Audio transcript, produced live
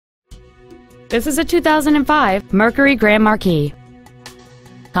This is a 2005 Mercury Grand Marquis.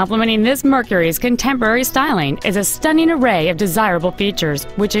 Complementing this Mercury's contemporary styling is a stunning array of desirable features,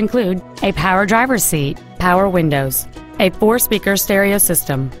 which include a power driver's seat, power windows, a 4-speaker stereo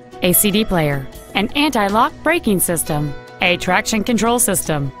system, a CD player, an anti-lock braking system, a traction control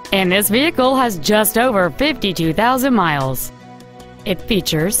system, and this vehicle has just over 52,000 miles. It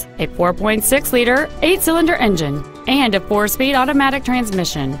features a 4.6-liter 8-cylinder engine and a 4-speed automatic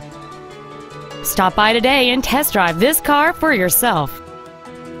transmission. Stop by today and test drive this car for yourself.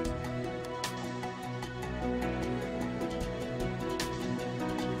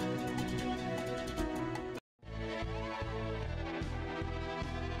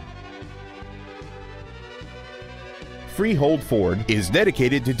 Freehold Ford is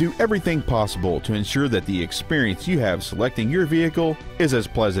dedicated to do everything possible to ensure that the experience you have selecting your vehicle is as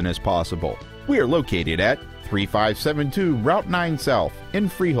pleasant as possible. We are located at 3572 Route 9 South in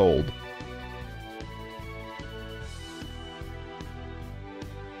Freehold.